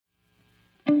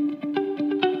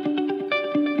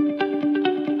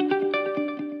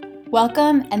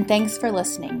Welcome and thanks for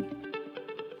listening.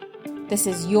 This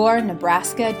is your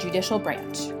Nebraska Judicial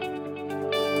Branch.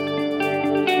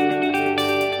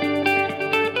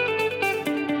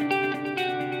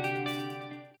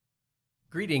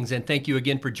 Greetings and thank you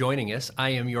again for joining us.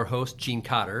 I am your host, Gene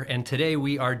Cotter, and today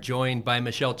we are joined by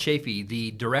Michelle Chafee,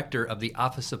 the Director of the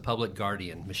Office of Public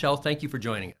Guardian. Michelle, thank you for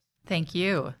joining us. Thank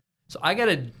you. So I got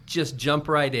to just jump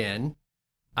right in.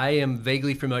 I am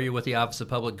vaguely familiar with the Office of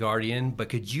Public Guardian, but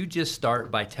could you just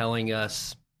start by telling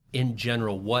us in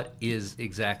general what is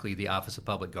exactly the Office of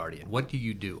Public Guardian? What do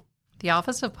you do? The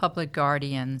Office of Public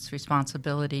Guardian's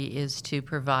responsibility is to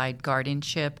provide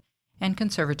guardianship and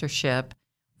conservatorship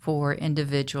for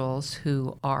individuals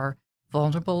who are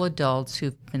vulnerable adults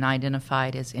who've been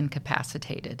identified as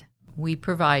incapacitated. We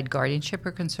provide guardianship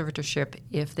or conservatorship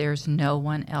if there's no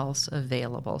one else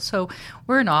available. So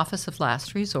we're an office of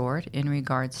last resort in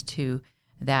regards to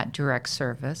that direct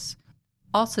service.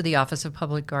 Also, the Office of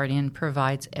Public Guardian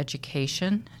provides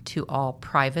education to all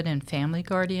private and family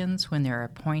guardians. When they're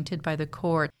appointed by the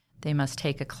court, they must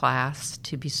take a class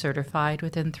to be certified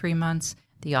within 3 months.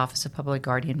 The Office of Public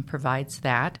Guardian provides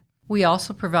that. We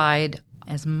also provide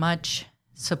as much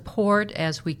support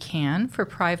as we can for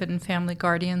private and family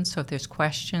guardians. So if there's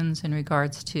questions in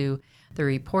regards to the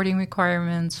reporting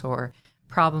requirements or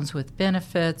problems with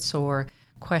benefits or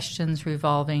questions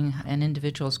revolving an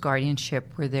individual's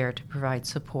guardianship, we're there to provide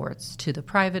supports to the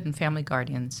private and family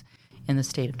guardians in the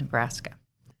state of Nebraska.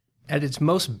 At its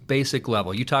most basic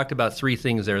level, you talked about three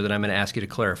things there that I'm going to ask you to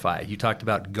clarify. You talked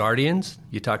about guardians,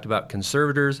 you talked about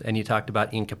conservators, and you talked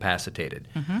about incapacitated.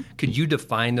 Could you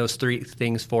define those three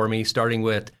things for me, starting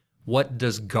with what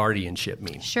does guardianship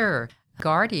mean? Sure.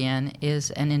 Guardian is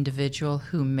an individual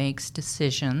who makes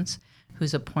decisions,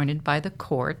 who's appointed by the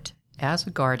court as a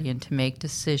guardian to make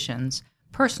decisions,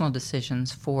 personal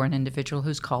decisions for an individual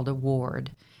who's called a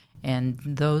ward. And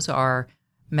those are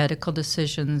medical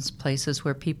decisions, places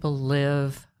where people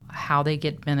live, how they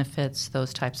get benefits,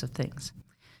 those types of things.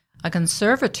 A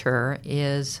conservator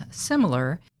is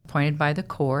similar, appointed by the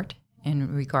court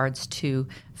in regards to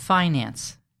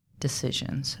finance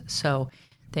decisions. So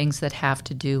things that have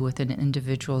to do with an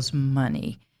individual's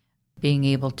money, being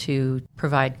able to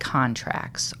provide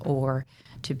contracts or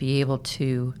to be able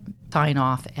to sign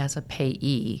off as a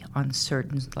payee on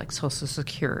certain, like Social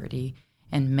Security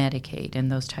and Medicaid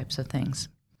and those types of things.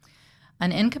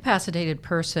 An incapacitated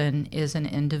person is an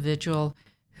individual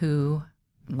who,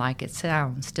 like it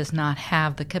sounds, does not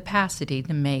have the capacity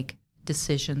to make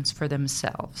decisions for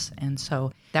themselves. And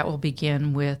so that will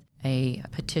begin with a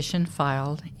petition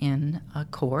filed in a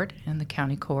court, in the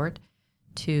county court,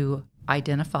 to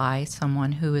identify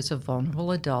someone who is a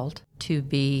vulnerable adult to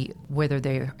be whether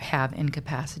they have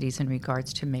incapacities in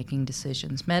regards to making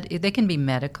decisions. They can be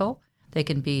medical, they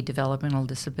can be developmental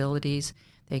disabilities,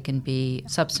 they can be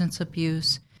substance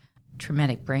abuse,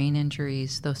 traumatic brain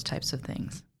injuries, those types of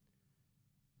things.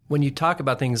 When you talk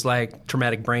about things like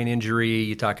traumatic brain injury,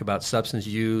 you talk about substance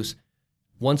use,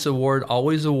 once a ward,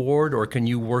 always a ward, or can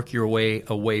you work your way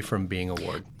away from being a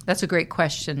ward? That's a great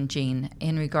question, Gene.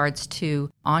 In regards to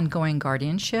ongoing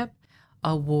guardianship,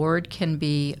 a ward can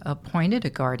be appointed a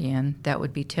guardian that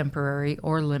would be temporary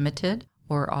or limited,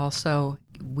 or also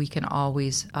we can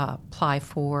always apply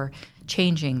for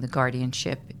changing the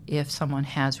guardianship if someone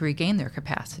has regained their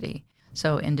capacity.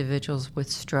 So individuals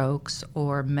with strokes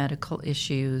or medical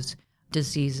issues,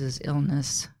 diseases,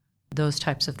 illness, those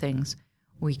types of things,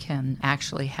 we can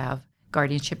actually have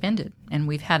guardianship ended. And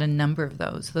we've had a number of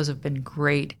those. Those have been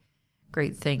great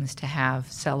things to have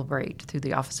celebrate through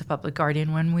the Office of Public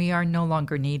Guardian when we are no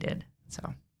longer needed.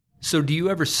 So do you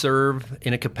ever serve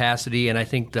in a capacity, and I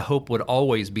think the hope would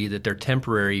always be that they're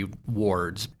temporary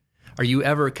wards. Are you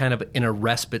ever kind of in a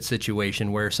respite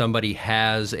situation where somebody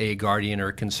has a guardian or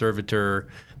a conservator,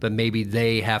 but maybe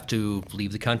they have to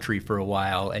leave the country for a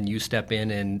while and you step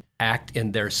in and act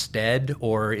in their stead?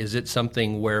 Or is it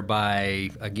something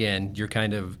whereby, again, you're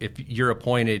kind of, if you're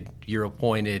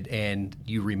appointed and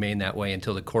you remain that way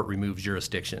until the court removes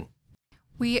jurisdiction?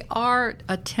 We are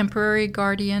a temporary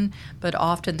guardian, but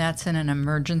often that's in an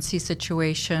emergency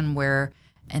situation where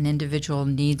an individual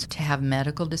needs to have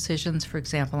medical decisions. For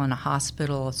example, in a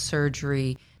hospital, a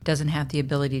surgery doesn't have the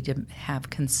ability to have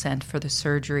consent for the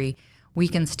surgery. We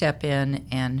can step in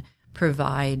and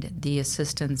provide the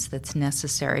assistance that's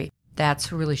necessary.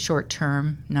 That's really short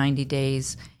term, 90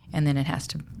 days, and then it has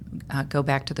to go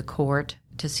back to the court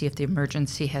to see if the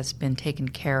emergency has been taken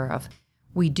care of.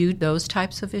 We do those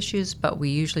types of issues, but we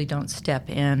usually don't step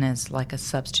in as like a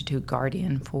substitute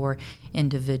guardian for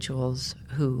individuals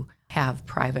who have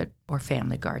private or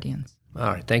family guardians.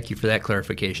 All right. Thank you for that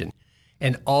clarification.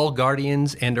 And all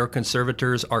guardians and or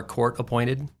conservators are court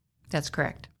appointed? That's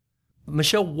correct.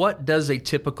 Michelle, what does a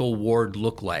typical ward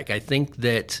look like? I think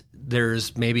that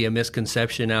there's maybe a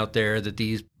misconception out there that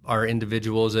these are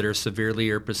individuals that are severely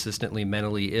or persistently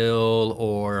mentally ill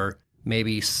or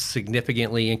maybe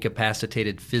significantly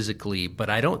incapacitated physically, but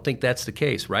I don't think that's the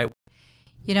case, right?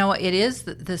 You know, it is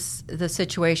the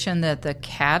situation that the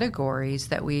categories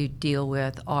that we deal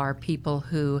with are people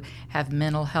who have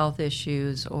mental health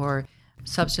issues or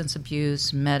substance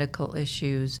abuse, medical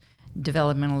issues,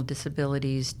 developmental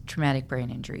disabilities, traumatic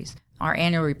brain injuries. Our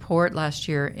annual report last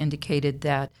year indicated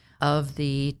that of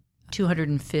the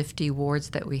 250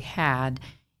 wards that we had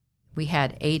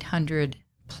 800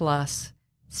 plus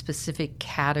specific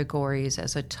categories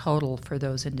as a total for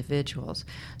those individuals.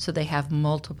 So they have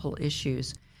multiple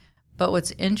issues. But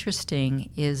what's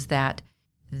interesting is that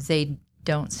they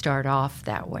don't start off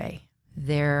that way.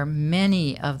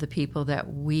 Many of the people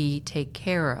that we take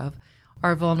care of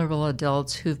are vulnerable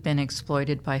adults who've been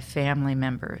exploited by family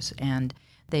members, and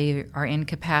they are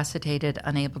incapacitated,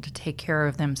 unable to take care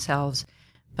of themselves,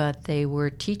 but they were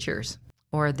teachers,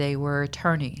 or they were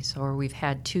attorneys, or we've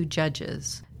had 2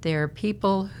 judges. They're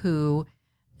people who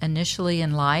initially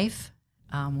in life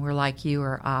were like you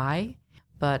or I,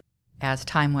 but as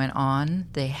time went on,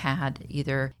 they had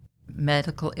either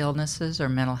medical illnesses or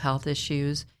mental health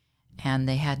issues, and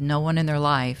they had no one in their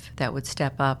life that would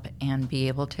step up and be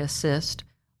able to assist,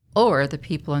 or the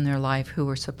people in their life who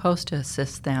were supposed to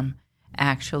assist them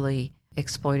actually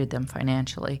exploited them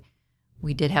financially.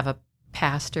 We did have a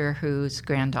pastor whose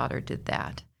granddaughter did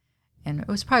that. And it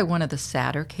was probably one of the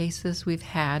sadder cases we've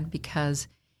had because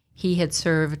he had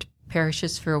served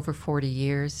parishes for over 40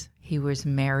 years. He was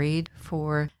married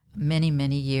for many,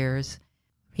 many years.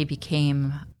 He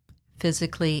became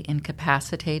physically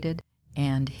incapacitated,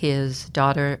 and his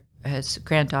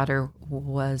granddaughter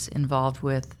was involved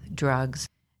with drugs.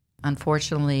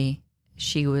 Unfortunately,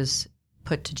 she was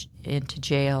put into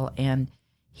jail and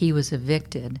he was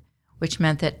evicted, which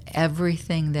meant that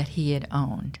everything that he had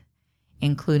owned,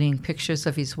 including pictures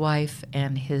of his wife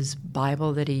and his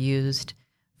Bible that he used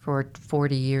for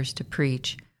 40 years to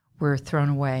preach, were thrown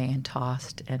away and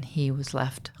tossed, and he was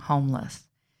left homeless.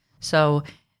 So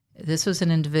this was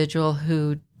an individual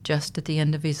who, just at the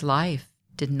end of his life,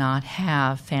 did not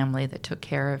have family that took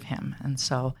care of him. And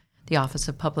so the Office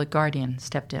of Public Guardian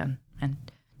stepped in and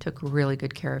took really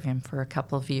good care of him for a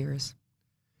couple of years.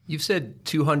 You've said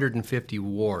 250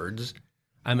 wards.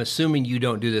 I'm assuming you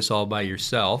don't do this all by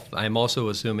yourself. I'm also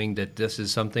assuming that this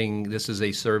is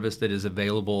a service that is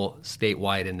available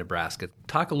statewide in Nebraska.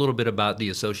 Talk a little bit about the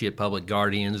Associate Public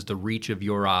Guardians, the reach of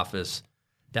your office,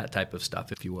 that type of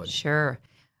stuff, if you would. Sure.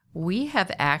 We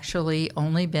have actually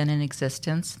only been in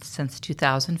existence since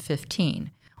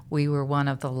 2015. We were one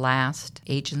of the last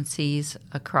agencies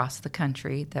across the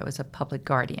country that was a public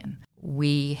guardian.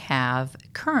 We have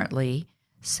currently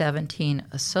 17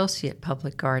 associate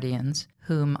public guardians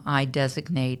whom I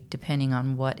designate, depending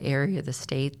on what area of the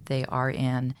state they are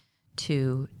in,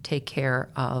 to take care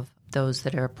of those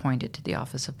that are appointed to the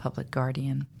Office of Public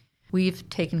Guardian. We've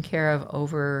taken care of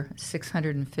over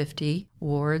 650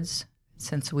 wards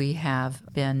since we have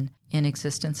been in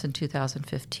existence in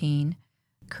 2015.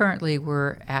 Currently,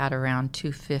 we're at around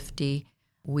 250.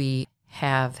 We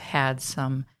have had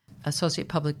some associate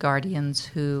public guardians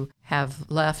who have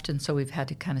left, and so we've had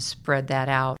to kind of spread that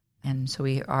out. And so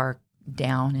we are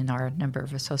down in our number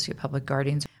of associate public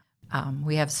guardians.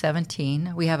 We have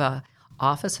 17. We have an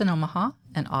office in Omaha,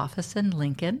 an office in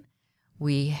Lincoln.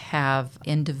 We have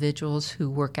individuals who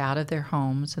work out of their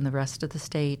homes in the rest of the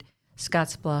state: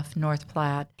 Scottsbluff, North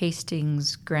Platte,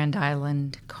 Hastings, Grand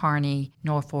Island, Kearney,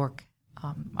 Norfolk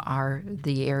are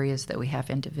the areas that we have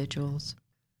individuals.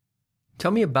 Tell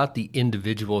me about the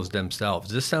individuals themselves.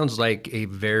 This sounds like a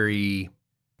very,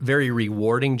 very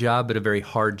rewarding job, but a very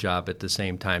hard job at the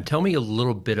same time. Tell me a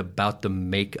little bit about the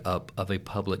makeup of a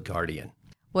public guardian.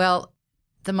 Well,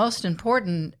 the most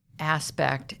important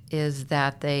aspect is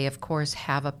that they, of course,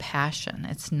 have a passion.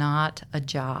 It's not a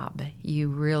job. You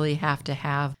really have to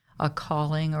have a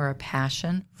calling or a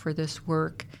passion for this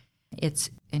work. It's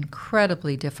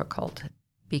incredibly difficult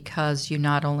because you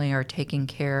not only are taking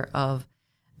care of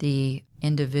the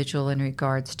individual in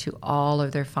regards to all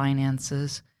of their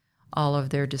finances, all of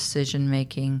their decision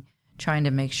making, trying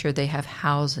to make sure they have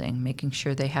housing, making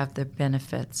sure they have their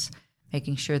benefits,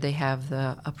 making sure they have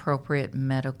the appropriate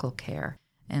medical care.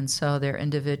 And so they're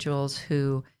individuals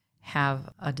who have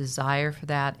a desire for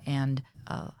that and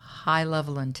a high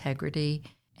level integrity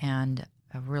and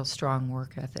a real strong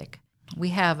work ethic. We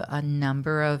have a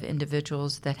number of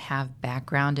individuals that have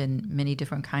background in many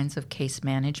different kinds of case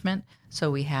management.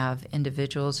 So we have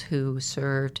individuals who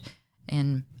served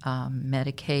in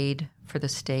Medicaid for the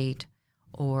state,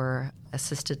 or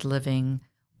assisted living,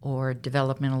 or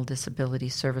developmental disability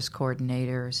service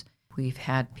coordinators. We've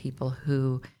had people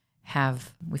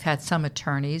we've had some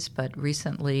attorneys, but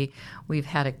recently we've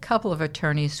had a couple of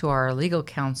attorneys who are our legal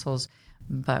counsels,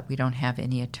 but we don't have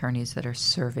any attorneys that are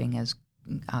serving as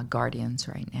guardians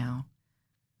right now.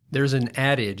 There's an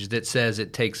adage that says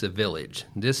it takes a village.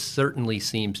 This certainly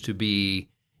seems to be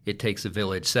it takes a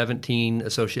village. 17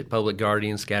 associate public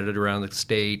guardians scattered around the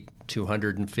state,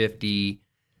 250.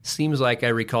 Seems like I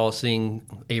recall seeing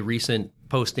a recent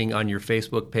posting on your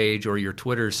Facebook page or your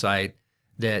Twitter site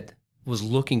that was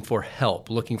looking for help,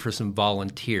 looking for some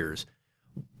volunteers.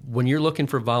 When you're looking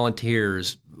for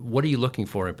volunteers, what are you looking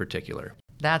for in particular?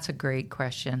 That's a great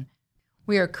question.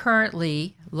 We are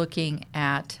currently looking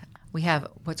at, we have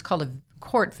what's called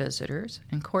court visitors,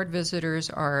 and court visitors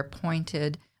are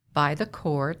appointed by the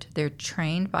court. They're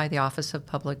trained by the Office of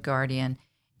Public Guardian,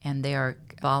 and they are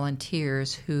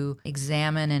volunteers who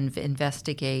examine and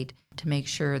investigate to make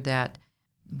sure that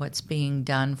what's being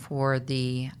done for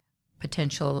the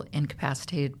potential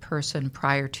incapacitated person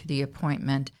prior to the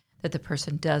appointment, that the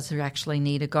person does actually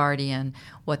need a guardian,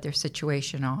 what their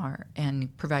situation are,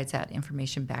 and provides that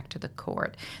information back to the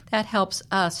court. That helps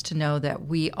us to know that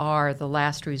we are the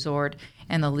last resort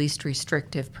and the least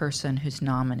restrictive person who's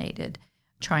nominated,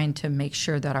 trying to make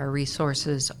sure that our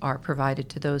resources are provided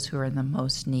to those who are in the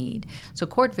most need. So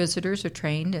court visitors are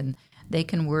trained, and they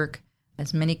can work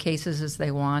as many cases as they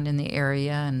want in the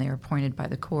area, and they're appointed by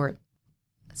the court.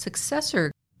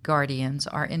 Successor guardians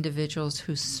are individuals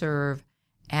who serve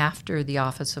after the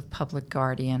Office of Public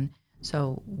Guardian,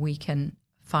 so we can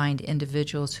find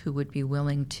individuals who would be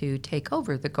willing to take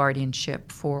over the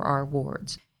guardianship for our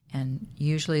wards. And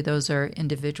usually those are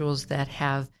individuals that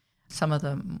have some of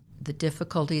the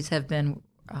difficulties have been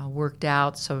worked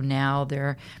out, so now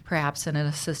they're perhaps in an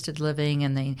assisted living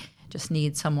and they just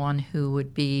need someone who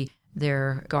would be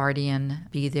their guardian,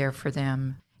 be there for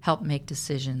them, help make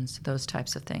decisions, those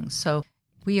types of things. So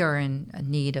we are in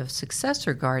need of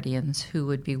successor guardians who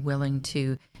would be willing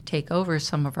to take over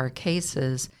some of our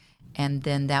cases, and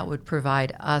then that would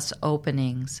provide us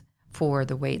openings for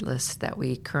the wait lists that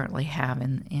we currently have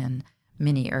in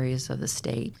many areas of the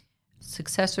state.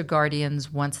 Successor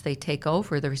guardians, once they take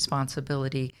over the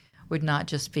responsibility, would not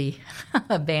just be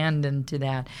abandoned to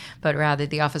that, but rather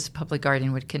the Office of Public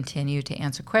Guardian would continue to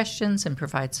answer questions and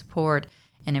provide support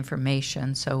and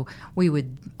information. So we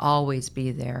would always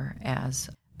be there as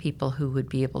people who would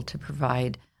be able to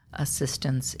provide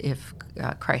assistance if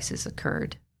a crisis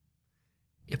occurred.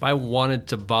 If I wanted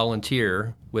to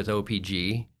volunteer with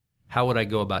OPG, how would I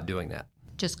go about doing that?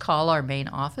 Just call our main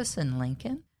office in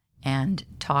Lincoln and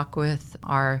talk with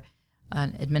our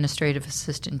administrative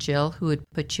assistant, Jill, who would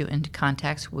put you into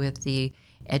contact with the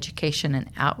education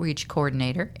and outreach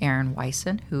coordinator, Aaron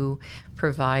Wyson, who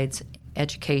provides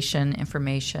education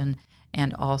information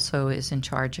and also is in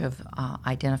charge of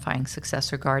identifying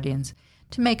successor guardians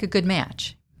to make a good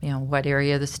match. What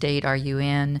area of the state are you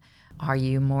in? Are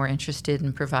you more interested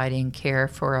in providing care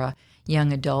for a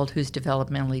young adult who's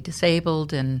developmentally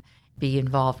disabled and be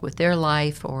involved with their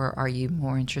life, or are you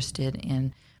more interested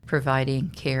in providing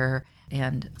care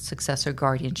and successor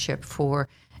guardianship for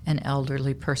an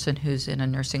elderly person who's in a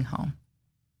nursing home?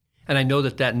 And I know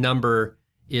that number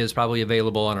is probably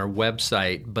available on our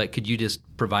website, but could you just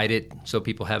provide it so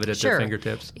people have it at their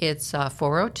fingertips? It's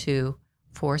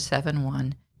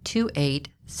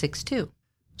 402-471-2862.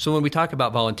 So when we talk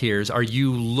about volunteers, are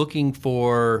you looking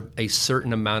for a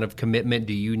certain amount of commitment?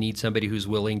 Do you need somebody who's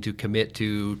willing to commit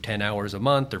to 10 hours a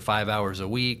month or 5 hours a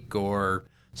week or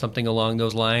something along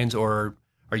those lines? Or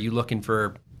are you looking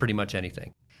for pretty much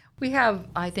anything? We have,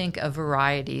 I think, a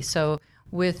variety. So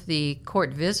with the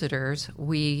court visitors,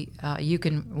 you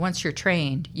can, once you're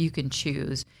trained, you can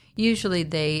choose. Usually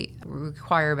they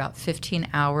require about 15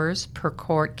 hours per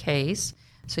court case,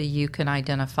 so you can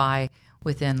identify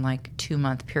within like a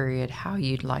 2-month period how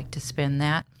you'd like to spend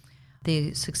that.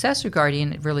 The successor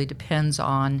guardian, it really depends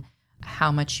on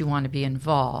how much you want to be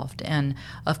involved. And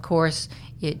of course,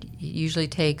 it usually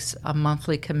takes a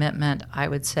monthly commitment, I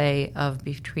would say, of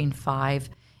between 5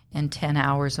 and 10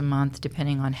 hours a month,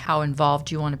 depending on how involved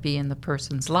you want to be in the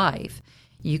person's life.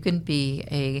 You can be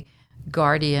a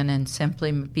guardian and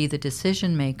simply be the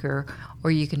decision maker,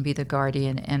 or you can be the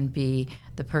guardian and be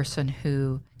the person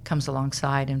who comes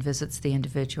alongside and visits the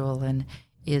individual and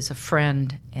is a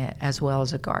friend as well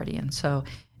as a guardian. So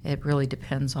it really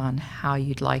depends on how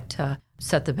you'd like to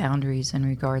set the boundaries in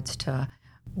regards to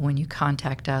when you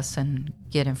contact us and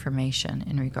get information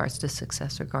in regards to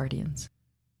successor guardians.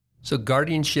 So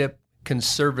guardianship,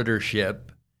 conservatorship,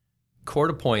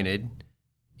 court appointed.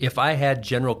 If I had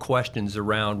general questions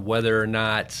around whether or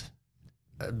not,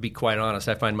 be quite honest,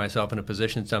 I find myself in a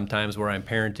position sometimes where I'm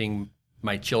parenting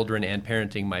my children and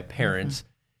parenting my parents. Mm-hmm.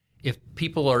 If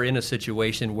people are in a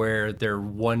situation where they're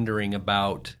wondering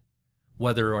about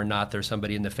whether or not there's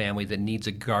somebody in the family that needs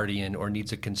a guardian or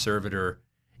needs a conservator,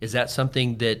 is that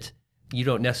something that you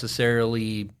don't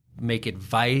necessarily make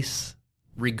advice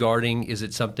regarding? Is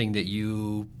it something that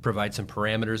you provide some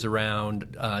parameters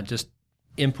around, just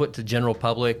input to general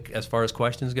public as far as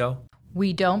questions go?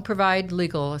 We don't provide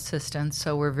legal assistance,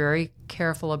 so we're very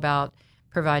careful about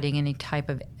providing any type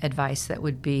of advice that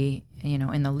would be,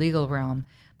 in the legal realm.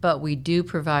 But we do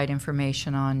provide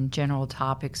information on general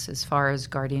topics as far as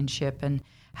guardianship and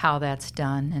how that's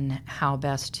done and how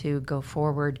best to go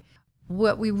forward.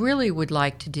 What we really would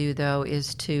like to do, though,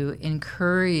 is to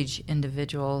encourage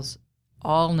individuals,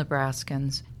 all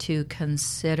Nebraskans, to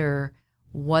consider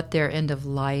what their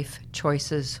end-of-life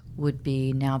choices would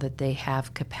be now that they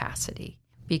have capacity.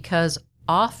 Because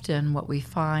often what we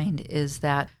find is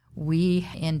that we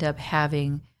end up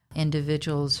having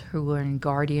individuals who are in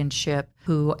guardianship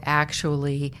who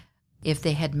actually, if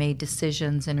they had made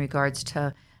decisions in regards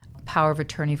to power of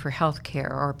attorney for health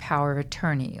care or power of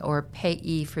attorney or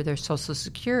payee for their Social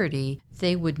Security,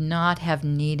 they would not have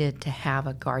needed to have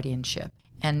a guardianship.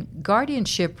 And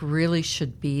guardianship really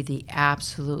should be the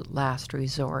absolute last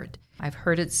resort. I've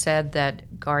heard it said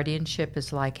that guardianship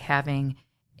is like having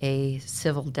a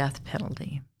civil death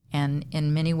penalty. And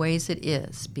in many ways it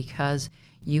is, because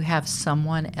you have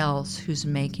someone else who's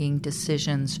making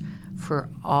decisions for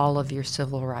all of your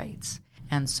civil rights.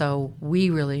 And so we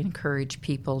really encourage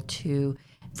people to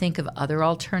think of other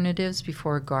alternatives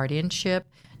before guardianship,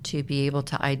 to be able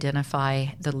to identify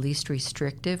the least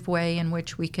restrictive way in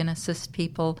which we can assist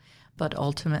people. But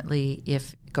ultimately,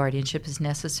 if guardianship is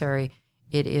necessary,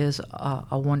 it is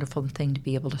a wonderful thing to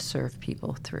be able to serve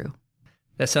people through.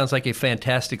 That sounds like a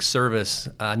fantastic service.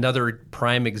 Another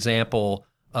prime example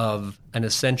of an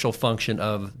essential function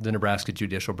of the Nebraska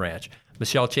Judicial Branch.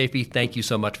 Michelle Chafee, thank you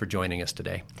so much for joining us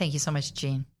today. Thank you so much,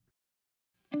 Gene.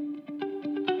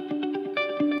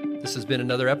 This has been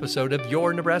another episode of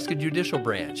Your Nebraska Judicial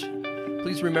Branch.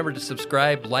 Please remember to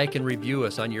subscribe, like, and review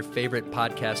us on your favorite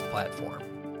podcast platform.